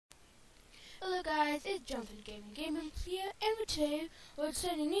guys, it's JonathanGamingGameplay here, and today we're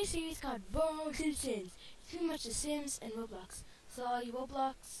starting a new series called RoCitizens. It's pretty much The Sims and Roblox. So all you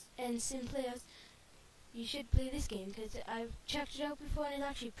Roblox and Sim players, you should play this game because I've checked it out before and it's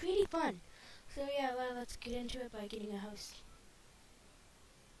actually pretty fun. So yeah, well, let's get into it by getting a house.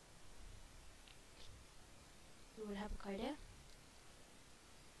 We would have a car there.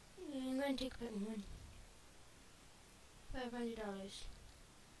 I'm going to take payment one. $500.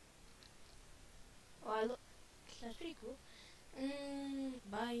 Oh, look, that's pretty cool.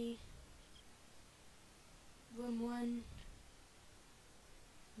 Buy room 1,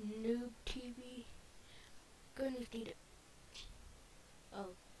 noob TV. Gonna need it.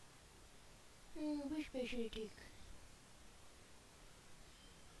 Oh, which space should I take?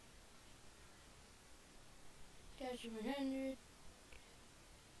 That's 100.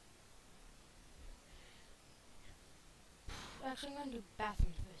 Actually, I'm gonna do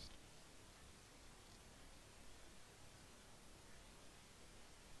bathroom first.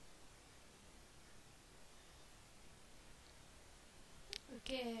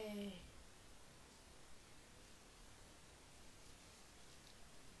 Okay.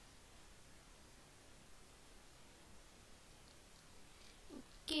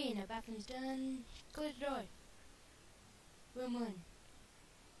 Okay, now bathroom's done. Close the door. Room 1.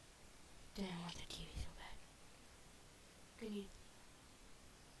 Damn, I want the TV so bad. Gonna need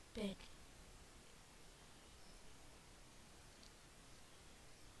bed.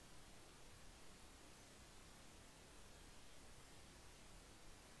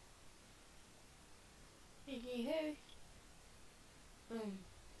 Here. Boom.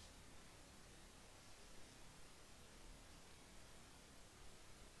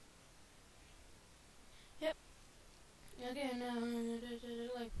 Yep. Okay, now,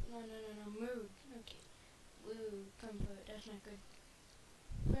 like, no, mood. Okay. Woo, comfort, that's not good.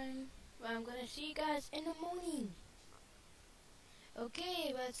 Fine. Well, I'm gonna see you guys in the morning.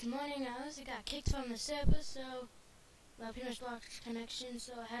 Okay, well, it's morning now. I got kicked from the server, so, well, pretty much lost connection,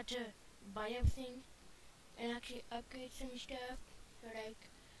 so I had to buy everything and actually upgrade some stuff. So, like,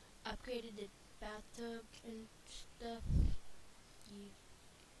 upgraded the bathtub and stuff. Yeah.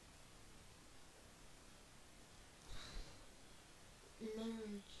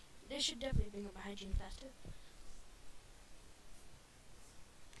 This should definitely bring up my hygiene faster.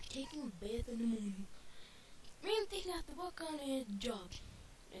 Taking a bath in the morning. Main thing I have to work on is job.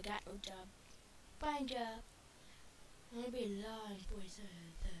 I got no job. Fine job. I'm gonna be law enforcement.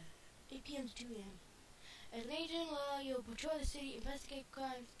 8 p.m. to 2 a.m. As an agent in law, you'll patrol the city, investigate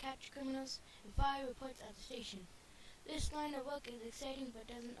crimes, capture criminals, and file reports at the station. This line of work is exciting but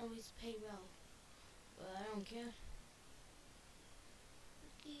doesn't always pay well. Well, I don't care.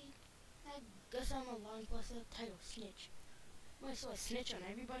 I guess I'm a law enforcer title snitch. Might as well snitch on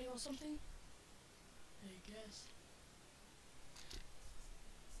everybody or something? I guess.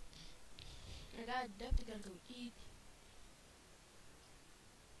 I definitely gotta go eat.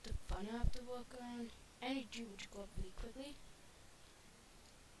 The fun I have to work on. Energy would go up really quickly.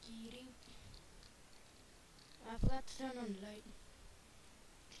 I forgot to turn on the light.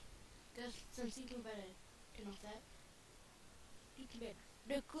 Guess since you can better turn off that. You can better.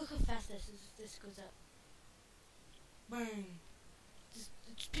 Look how fast this goes up. Bang.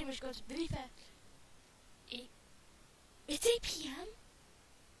 It pretty much goes really fast. It's 8 p.m.?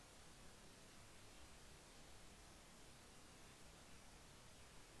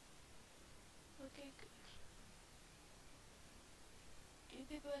 Okay, good. Do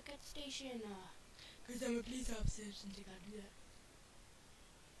people work at the station? Cause I'm a police officer since I gotta do that.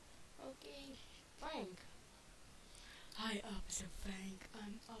 Okay, Frank. Hi, Officer Frank.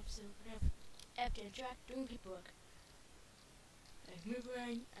 I'm Officer whatever. After interact, doing paperwork. I can move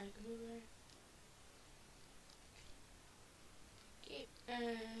around. Okay,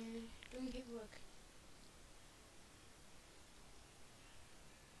 doing paperwork.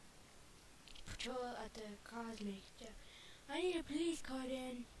 Patrol at the cosmic. I need a police car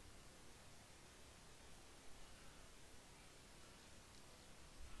then.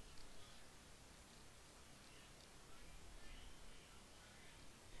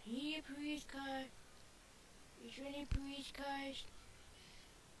 I need a police car. Is there any police cars?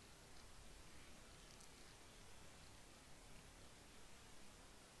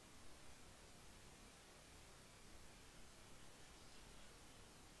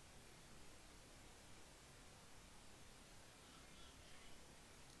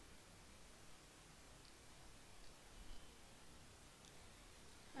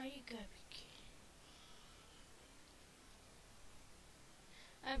 Oh, you gotta be kidding.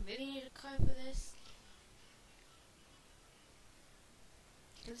 I really need a car for this.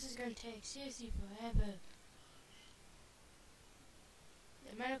 This is gonna take seriously forever.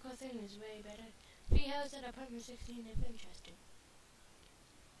 The medical thing is way better. Free house at apartment 16 if interested.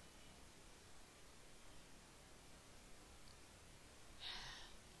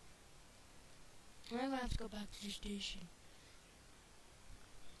 I'm gonna have to go back to the station.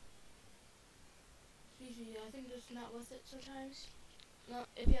 Seriously, I think it's not worth it sometimes. No,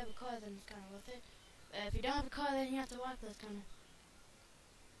 if you have a car, then it's kind of worth it. But if you don't have a car, then you have to walk. That's kind of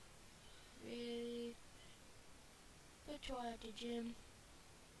really patrol at the gym.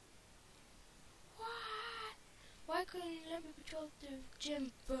 What? Why couldn't you let me patrol the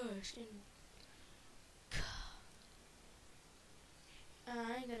gym first? And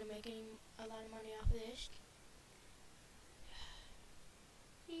I ain't gonna make a lot of money off of this.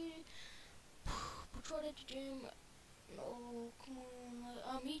 Patrol at the gym. No, come on.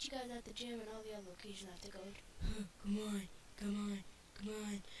 I'll meet you guys at the gym and all the other locations I have to go to. Come on, come on, come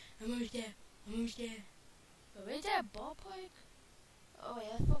on. I'm almost there. I'm almost there. Oh, is that a ballpark? Oh,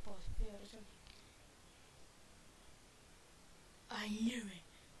 yeah, that's football field or something. I knew it.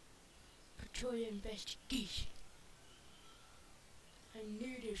 Patrol investigation. I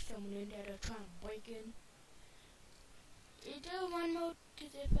knew there's someone in there that's trying to break in. Is there one mode?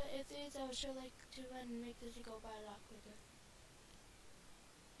 Because if there is, I would sure like to run and make this go by a lot quicker.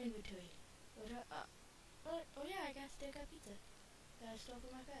 Inventory. Oh yeah, I got steak at pizza that I stole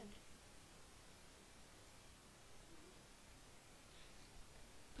from my friend.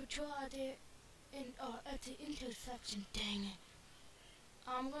 Patrol out there at the intersection, dang it.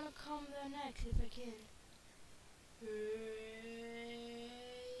 I'm gonna come there next if I can.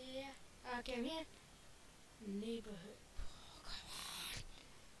 Yeah. Okay, I'm here. Neighborhood. Oh, come on.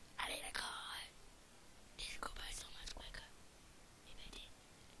 I need a car. This would go by so much quicker if I did.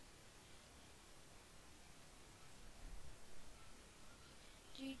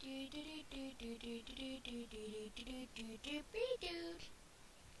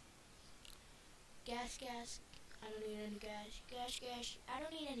 Gas. I don't need any gas. Gas. I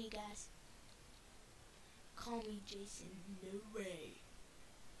don't need any gas. Call me Jason. No way.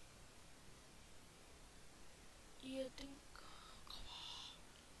 Do you think? Come on.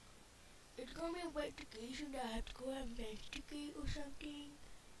 It's gonna be a wet vacation that I have to go and investigate or something.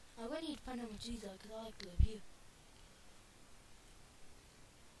 I really need to find out how much these are because I like to live here.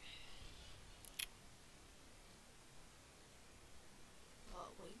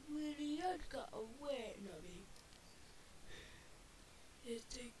 Oh wait, really? I just got a wet nubby. It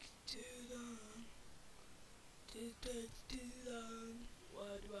takes too long. This takes too long.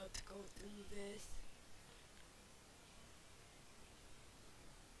 Why do I have to go through this?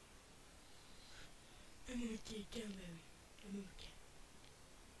 I'm gonna take it down, baby. I'm gonna take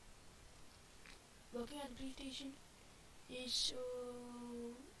it. Working at the police station is so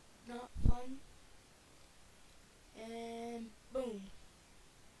not fun. And boom.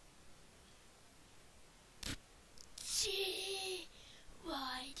 Gee,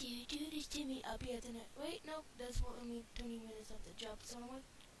 why do you do this to me? I'll be at the net. Wait, no, that's what only 20 minutes of the job, so I'm gonna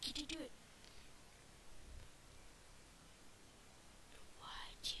get you to do it.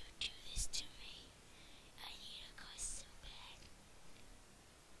 Why do you do this to me? I need a car so bad.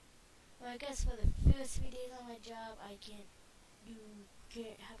 Well, I guess for the first 3 days on my job, I can't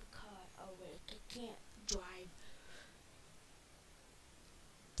have a car. Oh wait, I can't drive.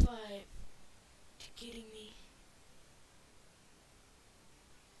 But you're kidding me.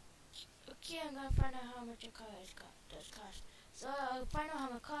 Okay, I'm gonna find out how much a car does cost. So I'll find out how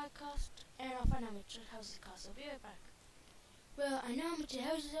much a car costs, and I'll find out how much houses cost. I'll be right back. Well, I know how much the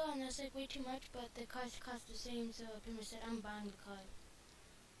houses are, and that's like way too much, but the cars cost the same, so I pretty much said I'm buying the car.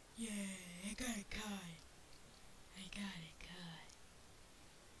 Yeah, I got a car.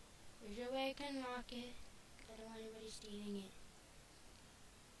 There's no way I can lock it. I don't want anybody stealing it.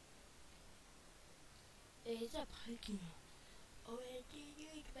 It's a parking lot. Oh, it's a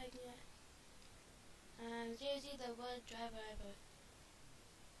parking lot. Seriously, the worst driver ever.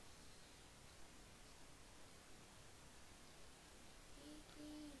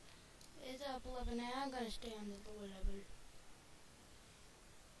 It's up level now. I'm gonna stay on the lower level.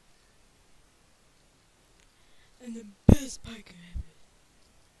 And the best parking ever.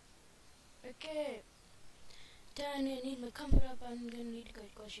 Okay. Then I need my comfort up. I'm gonna need to go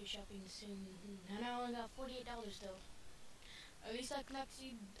grocery shopping soon. And I only got $48 though. At least I can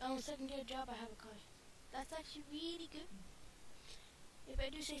actually, on a second year job, I have a car. That's actually really good. If I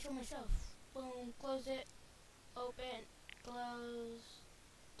do say so myself. Boom, close it, open, close,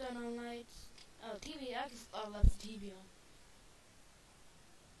 turn on lights. Oh, TV, I left the TV on.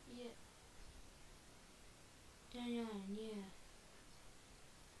 Yeah. Turn on, yeah.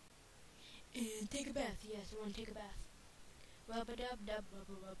 take a bath. Yes, I want to take a bath. Rub-a-dub-dub,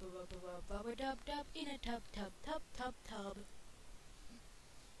 rub-a-rub-a-rub-a-rub, rub-a-dub-dub, in a tub, tub, tub, tub, tub.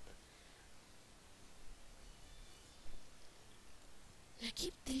 I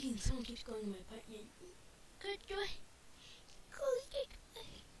keep thinking someone keeps going to my apartment. Good joy.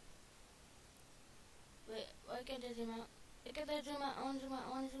 Wait, why can't I zoom out? I can't zoom out, I want to zoom out, I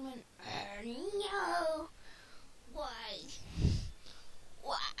want to zoom in. No! Why?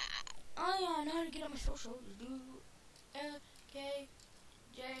 Why? Oh yeah, I know how to get on my socials. Do L, K,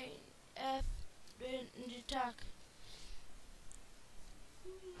 J, F, and talk.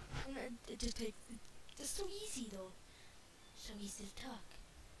 It just takes, it's so easy though. So easy to talk.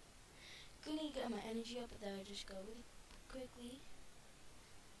 Gonna get my energy up, but then I just go really quickly.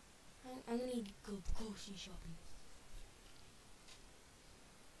 I'm gonna go grocery shopping.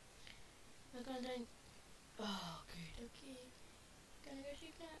 I'm gonna think, oh good, okay. Gonna go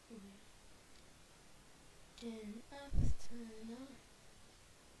sleep now. Turn up, turn on.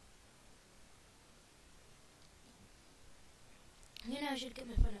 You know I should get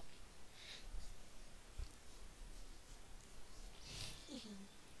my phone up.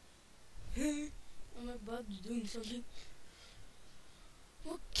 Oh my bug's doing something.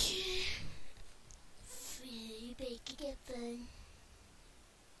 Okay. You better get fun.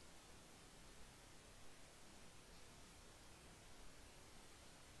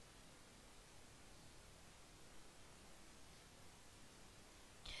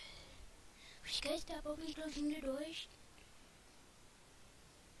 Will you guys stop opening and closing the doors?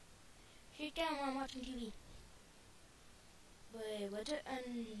 Sit down while I'm watching TV. Wait, what's it?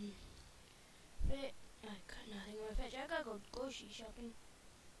 Fit. I got nothing in my fridge. I gotta go grocery shopping.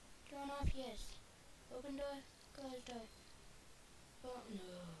 Turn off, yes. Open door, close door. Oh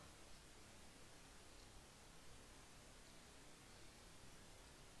no.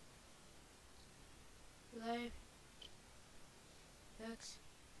 Live. X.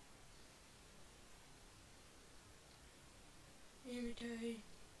 Inventory.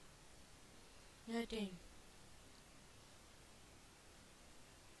 Nothing.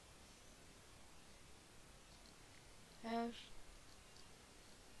 House.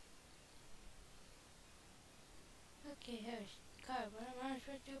 Okay, house. Car. What am I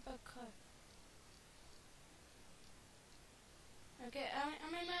supposed to do about car? Okay, I'm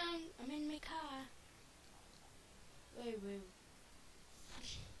in my car. Wait.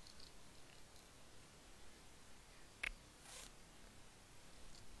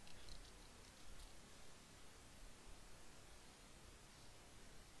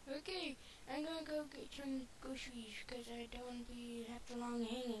 Okay, I'm gonna go get some groceries because I don't want to be have too long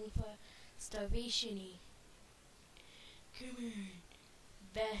hanging for starvation-y. Come on.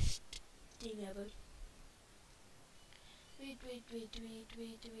 Best thing ever. Wait.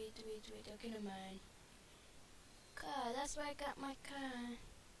 Okay, never mind. Car, that's why I got my car.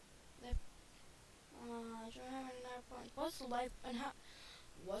 So I'm having another point. What's the life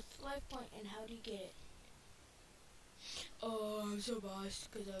point and how do you get it? Oh, I'm so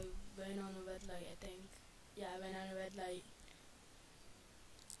bossed because I ran on a red light, I think. Yeah, I ran on a red light.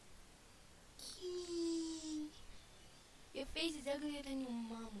 Your face is uglier than your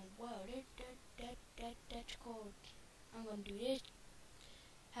mama. Wow, that's cold. I'm gonna do this.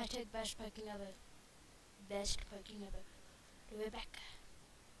 Hashtag best parking ever. Best parking ever. Do it back.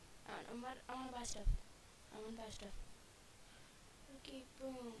 I wanna buy stuff. Okay,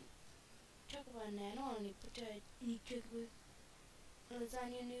 boom. Talk about that. I don't want to put that any chicken.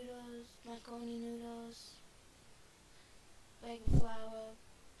 Lasagna noodles, macaroni noodles, bag of flour,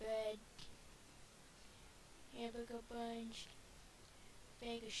 bread, hamburger buns,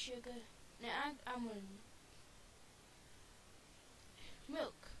 bag of sugar. Now I'm on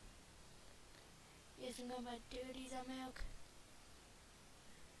milk. Yes, I'm gonna buy 30s of milk.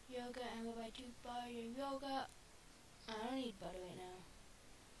 Yogurt, I'm gonna buy 2 bars of yogurt. I don't need butter right now.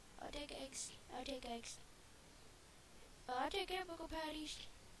 I'll take eggs. I'll take hamburger patties.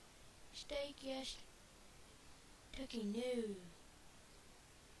 Steak, yes. Turkey, no.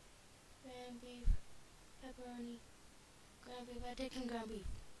 Ground beef, pepperoni, ground beef. I'll take some ground beef.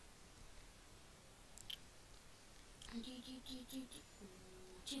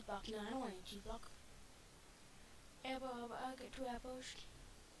 Cheese block. No, I don't want any cheese block. Apple, I'll get 2 apples.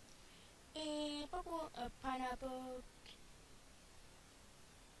 And pineapple.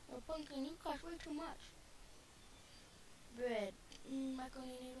 Pumpkin, you cost way too much. Bread,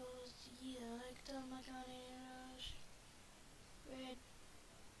 macaroni noodles, yeah, I like some macaroni noodles. Bread.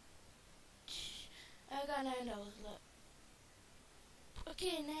 I got $9 left.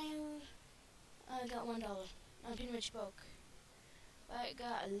 Okay, now I got $1. I'm pretty much broke. I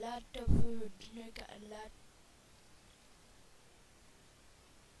got a lot of food. I got a lot.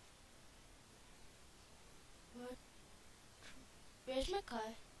 What? Where's my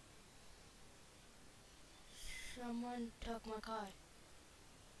car? Someone took my car.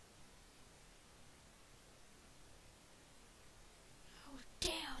 How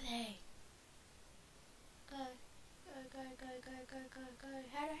dare they? Car. How do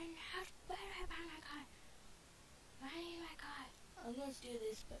where do I find my car? I need my car. I'm gonna steal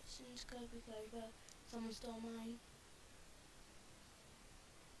this person's car because someone stole mine.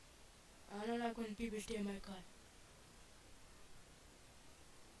 I don't like when people steal my car.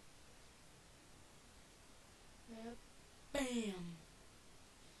 Yep. Bam!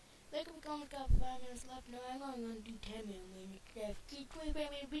 Look, we almost got 5 minutes left. No, I'm only gonna do 10 minutes left.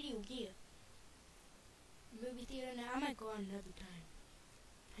 25-minute video here. Movie theater now. I might go on another time.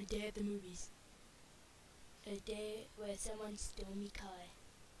 A day at the movies. A day where someone stole me car.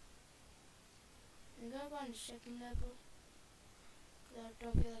 I'm gonna go on the second level. Cause I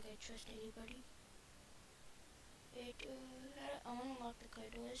don't feel like I trust anybody. I wanna lock the car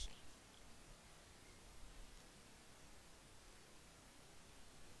doors.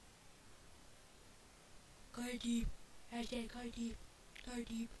 Car deep. Hashtag car deep. Car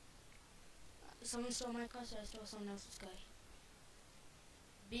deep. Someone stole my car, so I stole someone else's car.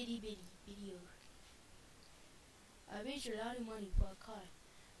 Bitty video. I paid a lot of money for a car.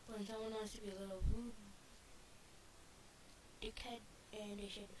 When someone wants to be a little rude dickhead, and they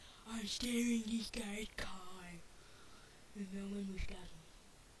said, I'm stealing this guy's car. And no one was stopping.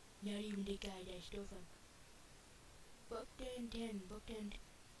 Not even the guy that I stole from. Booked in 10.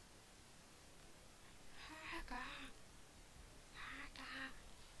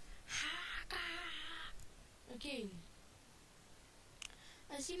 Okay.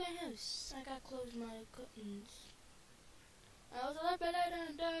 I see my house. I gotta close my curtains. I also left my light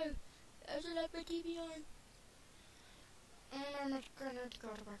on, though. I also left my TV on. And I'm not gonna go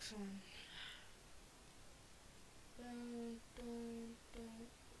to box on.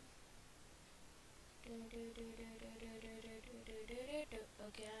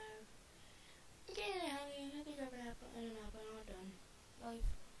 Okay, I'm getting hungry. I think I'm gonna have an apple. I'm done. Life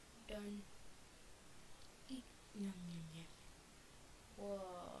done. Eat. Yum, yum, yum. Whoa.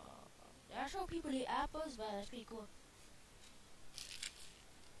 That's how people eat apples? Wow, that's pretty cool.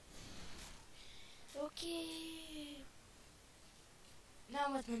 Okay. Now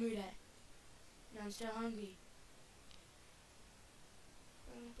what's my mood at? Now I'm still hungry.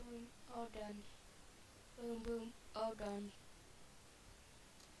 Boom, boom, all done. Boom, boom, all done.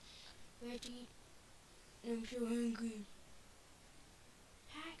 Where to eat? I'm so hungry.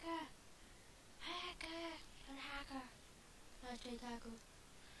 Hacker! Let's take taco.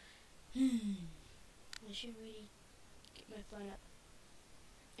 I should really get my phone up.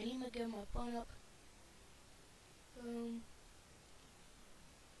 I need to get my phone up.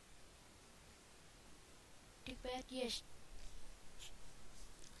 Take back, yes.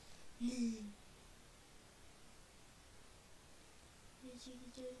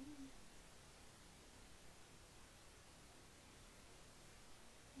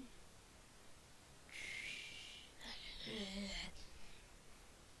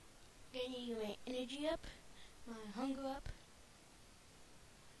 Getting my energy up, my hunger up.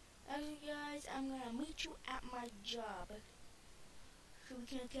 Okay guys, I'm gonna meet you at my job. So we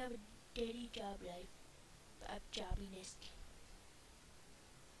can have a daily job life. Of jobbiness.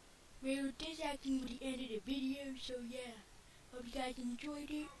 Well, this actually was the end of the video, so yeah. Hope you guys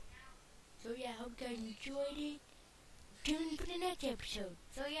enjoyed it. Hope you guys enjoyed it. Tune in for the next episode.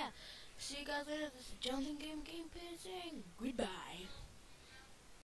 So yeah, see you guys later. This is JonathanGamingGameplay saying goodbye.